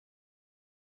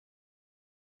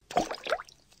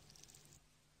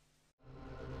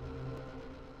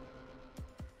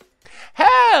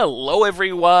Hello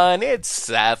everyone, it's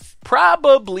Seth,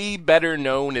 probably better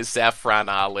known as Saffron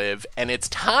Olive, and it's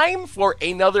time for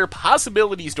another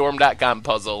PossibilityStorm.com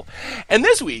puzzle. And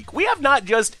this week, we have not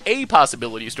just a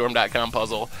PossibilityStorm.com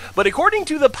puzzle, but according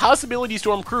to the Possibility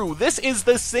Storm crew, this is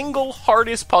the single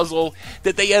hardest puzzle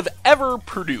that they have ever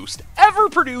produced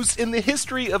in the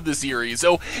history of the series.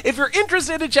 So if you're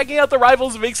interested in checking out the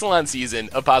Rivals of Ixalan season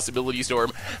of Possibility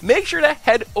Storm, make sure to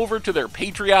head over to their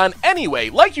Patreon. Anyway,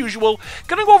 like usual,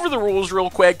 gonna go over the rules real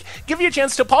quick, give you a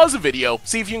chance to pause the video,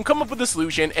 see if you can come up with a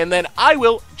solution, and then I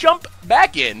will jump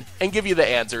back in and give you the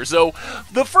answer. So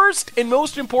the first and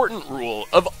most important rule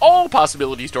of all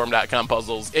PossibilityStorm.com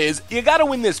puzzles is you gotta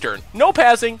win this turn. No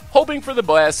passing, hoping for the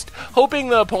best, hoping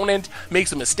the opponent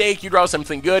makes a mistake, you draw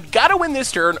something good. Gotta win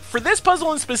this turn. For this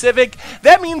puzzle in specific,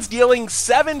 that means dealing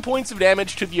 7 points of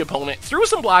damage to the opponent through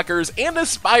some blockers and a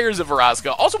Spires of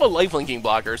Araska, also a lifelinking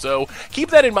blocker, so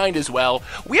keep that in mind as well.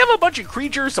 We have a bunch of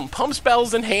creatures, some pump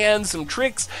spells in hand, some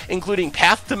tricks, including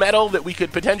Path to Metal that we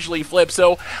could potentially flip,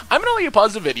 so I'm gonna let you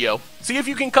pause the video, see if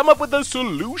you can come up with a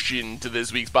solution to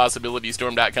this week's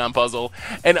PossibilityStorm.com puzzle,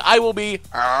 and I will be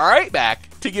right back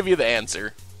to give you the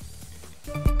answer.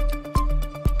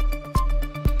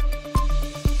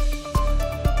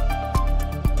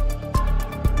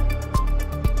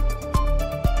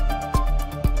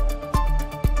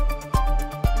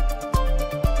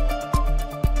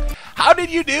 How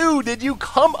did you do? Did you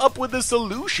come up with a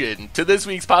solution to this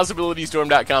week's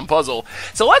PossibilityStorm.com puzzle?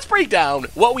 So let's break down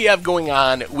what we have going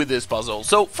on with this puzzle.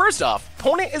 So first off,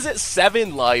 opponent is at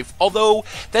 7 life, although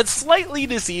that's slightly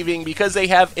deceiving because they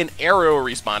have an aerial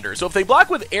responder. So if they block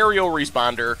with aerial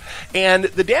responder and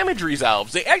the damage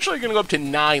resolves, they actually are going to go up to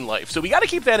 9 life. So we got to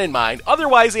keep that in mind.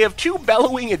 Otherwise, they have 2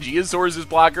 bellowing Aegisaurs as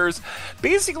blockers,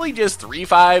 basically just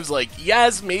 3/5s. Like,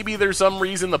 yes, maybe there's some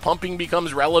reason the pumping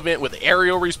becomes relevant with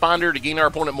aerial responder to gain our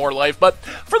opponent more life, but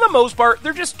for the most part,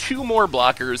 they're just 2 more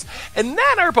blockers. And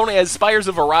then our opponent has Spires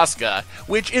of Araska,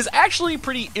 which is actually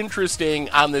pretty interesting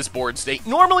on this board state.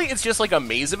 Normally, it's just like a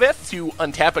Mazavith to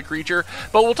untap a creature,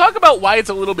 but we'll talk about why it's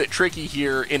a little bit tricky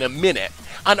here in a minute.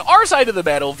 On our side of the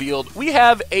battlefield, we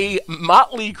have a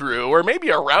motley crew, or maybe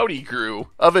a rowdy crew,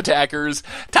 of attackers.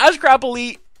 Tajkrop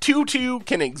Elite 2/2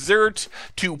 can exert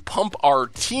to pump our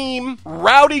team.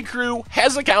 Rowdy Crew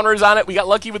has the counters on it. We got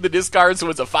lucky with the discard,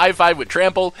 so it's a 5/5 with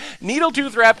trample.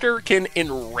 Needletooth Raptor can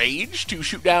enrage to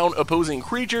shoot down opposing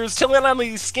creatures. Ixalan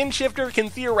the Skinshifter can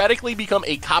theoretically become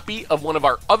a copy of one of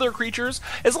our other creatures,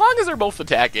 as long as they're both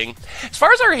attacking. As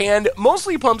far as our hand,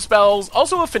 mostly pump spells,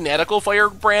 also a Fanatical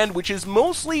Firebrand, which is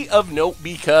mostly of note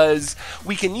because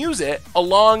we can use it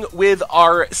along with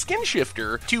our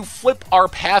Skinshifter to flip our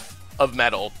Path of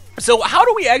Metal. So how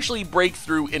do we actually break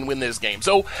through and win this game?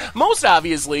 So most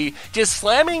obviously, just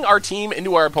slamming our team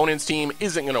into our opponent's team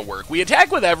isn't going to work. We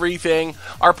attack with everything.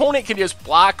 Our opponent can just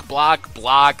block, block,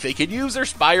 block. They could use their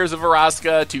Spires of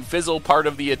Araska to fizzle part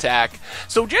of the attack.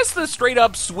 So just the straight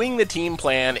up swing the team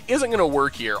plan isn't going to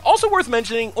work here. Also worth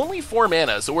mentioning, only 4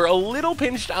 mana, so we're a little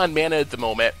pinched on mana at the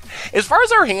moment. As far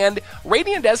as our hand,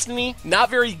 Radiant Destiny, not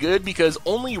very good because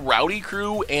only Rowdy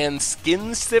Crew and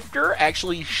Skinshifter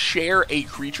actually share a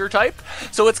creature type,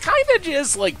 so it's kind of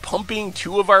just like pumping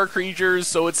 2 of our creatures,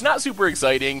 so it's not super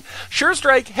exciting. Sure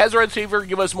Strike, Hazoret's Favor,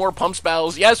 give us more pump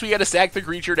spells. Yes, we gotta sack the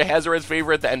creature to Hazoret's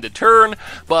Favor at the end of turn,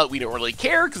 but we don't really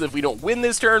care, because if we don't win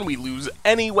this turn, we lose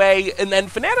anyway. And then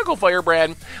Fanatical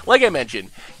Firebrand, like I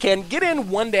mentioned, can get in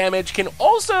 1 damage, can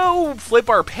also flip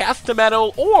our Path to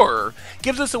Metal, or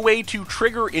gives us a way to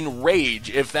trigger Enrage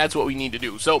if that's what we need to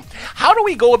do. So how do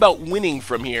we go about winning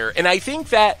from here? And I think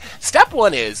that step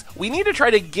 1 is, we need to try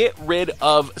to get rid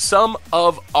of some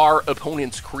of our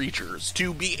opponent's creatures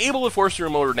to be able to force through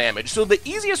more damage. So the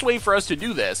easiest way for us to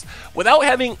do this, without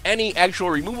having any actual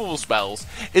removable spells,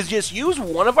 is just use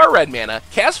 1 of our red mana,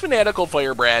 cast Fanatical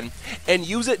Firebrand, and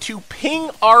use it to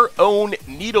ping our own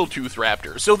Needletooth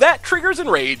Raptor. So that triggers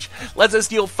Enrage, lets us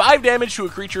deal 5 damage to a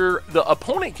creature the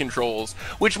opponent controls,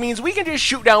 which means we can just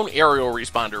shoot down Aerial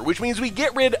Responder, which means we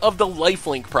get rid of the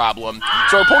lifelink problem.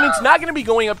 So our opponent's not going to be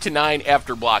going up to 9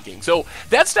 after blocking. So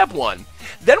that's step 1.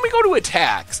 Then we go to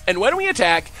attacks, and when we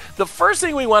attack, the first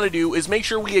thing we want to do is make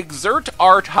sure we exert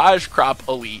our Tajkrop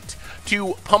Elite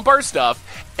to pump our stuff,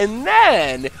 and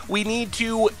then we need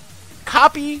to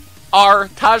copy our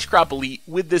Tajkrop Elite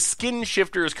with the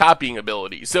Skinshifter's copying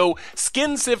ability. So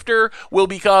Skinshifter will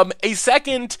become a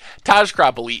second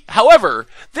Tajkrop Elite. However,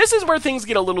 this is where things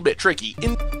get a little bit tricky.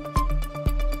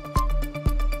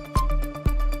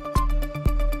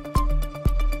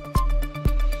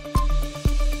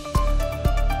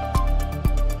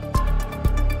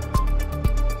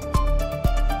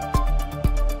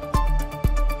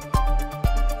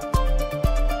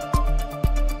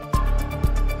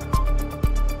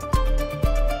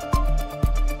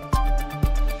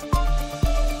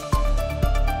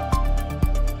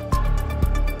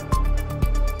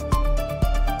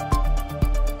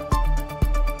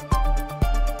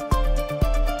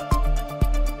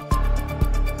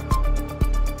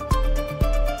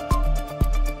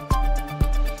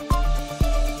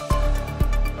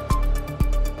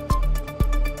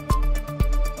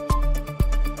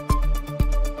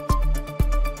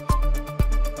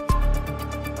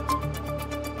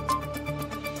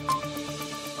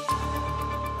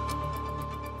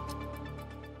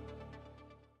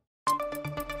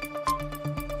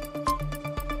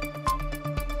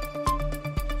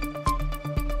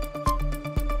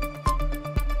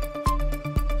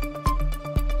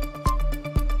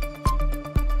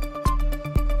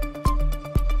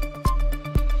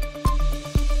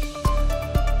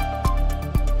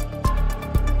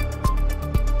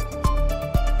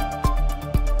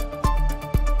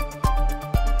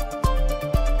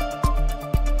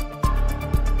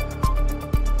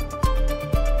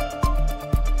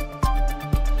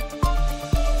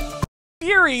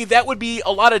 theory, that would be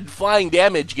a lot of flying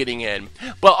damage getting in.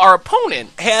 But our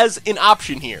opponent has an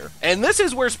option here, and this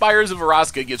is where Spires of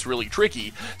Araska gets really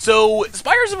tricky. So,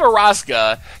 Spires of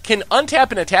Araska can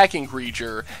untap an attacking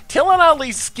creature,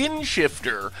 Ixalan's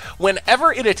Skinshifter.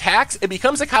 Whenever it attacks, it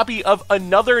becomes a copy of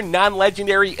another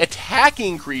non-legendary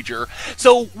attacking creature.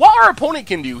 So, what our opponent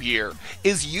can do here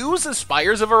is use the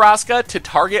Spires of Araska to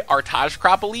target our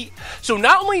Toshkrop Elite. So,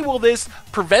 not only will this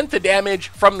prevent the damage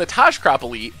from the Toshkrop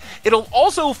Elite, it'll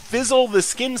also fizzle the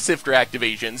Skinshifter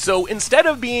activation. So instead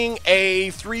of being a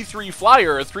 3-3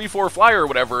 flyer, a 3-4 flyer, or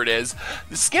whatever it is,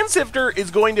 the Skinshifter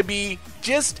is going to be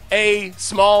just a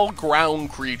small ground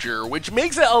creature, which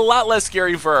makes it a lot less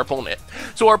scary for our opponent.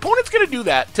 So our opponent's going to do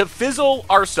that to fizzle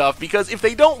our stuff, because if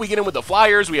they don't, we get in with the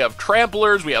flyers, we have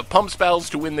tramplers, we have pump spells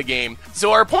to win the game.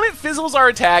 So our opponent fizzles our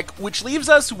attack, which leaves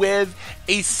us with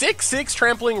a 6-6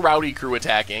 trampling Rowdy Crew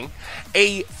attacking,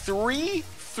 a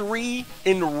 3-3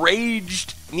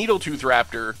 enraged Needletooth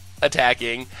Raptor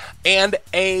attacking, and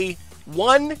a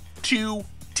 1-2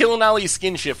 Ixalan's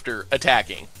Skinshifter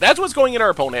attacking. That's what's going in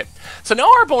our opponent. So now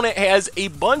our opponent has a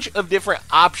bunch of different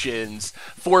options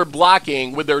for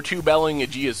blocking with their 2 Bellowing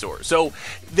Aegiasaur. So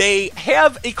they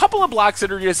have a couple of blocks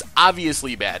that are just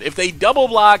obviously bad. If they double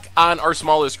block on our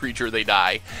smallest creature, they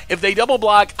die. If they double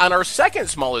block on our second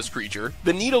smallest creature,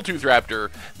 the Needletooth Raptor,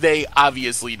 they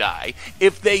obviously die.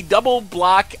 If they double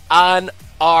block on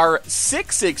our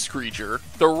 6-6 creature,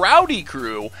 the Rowdy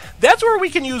Crew, that's where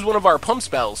we can use one of our pump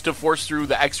spells to force through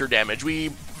the extra damage. We,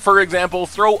 for example,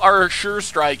 throw our Sure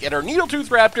Strike at our Needletooth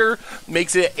Raptor,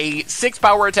 makes it a 6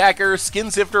 power attacker,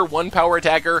 Skinshifter 1 power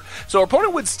attacker, so our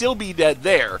opponent would still be dead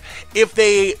there. If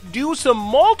they do some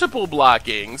multiple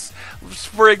blockings,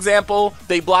 for example,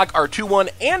 they block our 2-1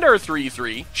 and our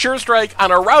 3-3, Sure Strike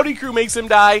on our Rowdy Crew makes him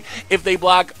die. If they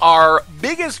block our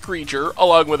biggest creature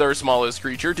along with our smallest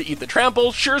creature to eat the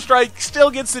trample, Sure Strike still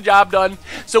gets the job done.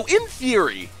 So in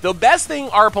theory, the best thing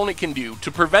our opponent can do to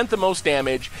prevent the most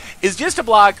damage is just to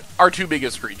block our 2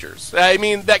 biggest creatures. I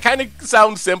mean, that kind of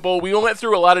sounds simple. We went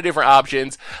through a lot of different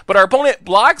options, but our opponent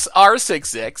blocks our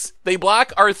 6-6, they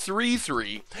block our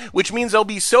 3-3, which means they'll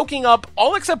be soaking up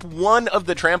all except 1 of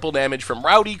the trample damage from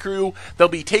Rowdy Crew. They'll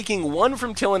be taking 1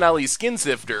 from Ixalan's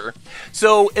Skinshifter.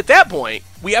 So at that point,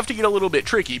 we have to get a little bit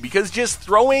tricky, because just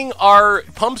throwing our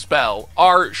pump spell,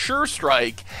 our Sure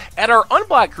Strike, at our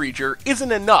unblocked creature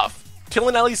isn't enough.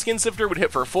 Ixalan's Skinshifter would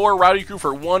hit for 4, Rowdy Crew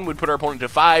for 1 would put our opponent to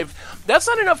 5. That's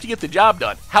not enough to get the job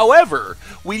done. However,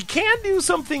 we can do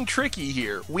something tricky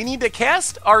here. We need to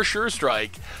cast our Sure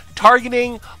Strike,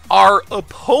 targeting our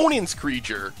opponent's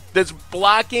creature that's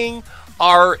blocking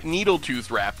our Needletooth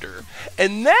Raptor.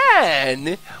 And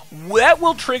then that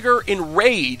will trigger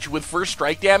Enrage with first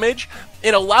strike damage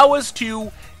and allow us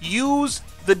to use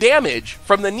the damage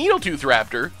from the Needletooth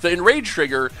Raptor, the Enrage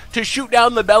trigger, to shoot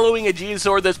down the Bellowing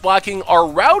Aegiasaur that's blocking our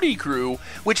Rowdy Crew,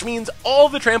 which means all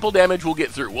the trample damage will get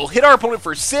through. We'll hit our opponent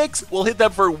for 6, we'll hit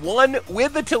them for 1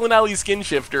 with the Ixalan's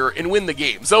Skinshifter and win the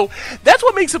game. So that's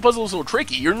what makes the puzzle so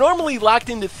tricky. You're normally locked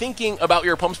into thinking about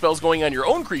your pump spells going on your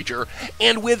own creature,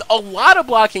 and with a lot of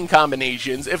blocking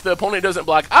combinations, if the opponent doesn't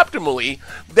block optimally,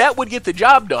 that would get the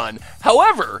job done.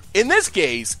 However, in this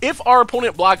case, if our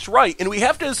opponent blocks right, and we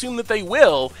have to assume that they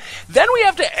will, then we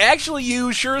have to actually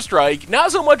use Sure Strike,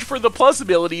 not so much for the plus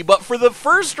ability, but for the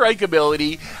first strike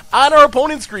ability on our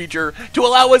opponent's creature to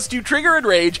allow us to trigger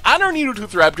Enrage on our Needletooth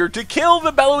Raptor to kill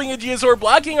the Bellowing Aegiasaur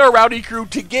blocking our Rowdy Crew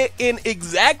to get in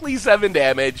exactly 7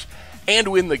 damage and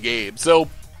win the game. So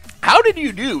how did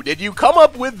you do? Did you come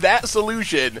up with that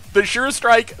solution, the Sure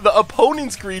Strike, the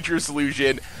opponent's creature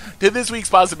solution, to this week's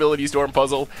Possibility Storm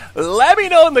puzzle? Let me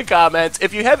know in the comments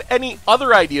if you have any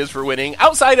other ideas for winning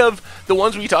outside of the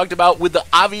ones we talked about with the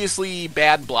obviously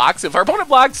bad blocks. If our opponent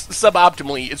blocks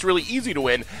suboptimally, it's really easy to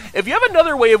win. If you have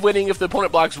another way of winning if the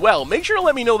opponent blocks well, make sure to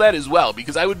let me know that as well,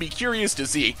 because I would be curious to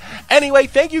see. Anyway,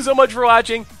 thank you so much for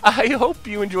watching. I hope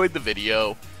you enjoyed the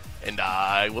video, and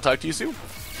I will talk to you soon.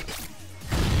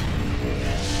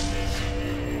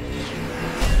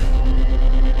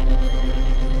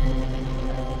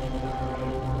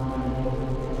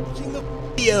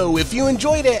 If you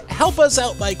enjoyed it, help us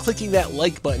out by clicking that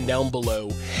like button down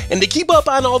below. And to keep up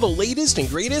on all the latest and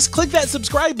greatest, click that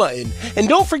subscribe button. And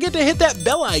don't forget to hit that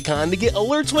bell icon to get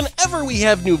alerts whenever we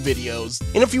have new videos.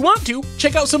 And if you want to,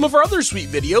 check out some of our other sweet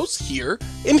videos here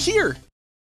and here.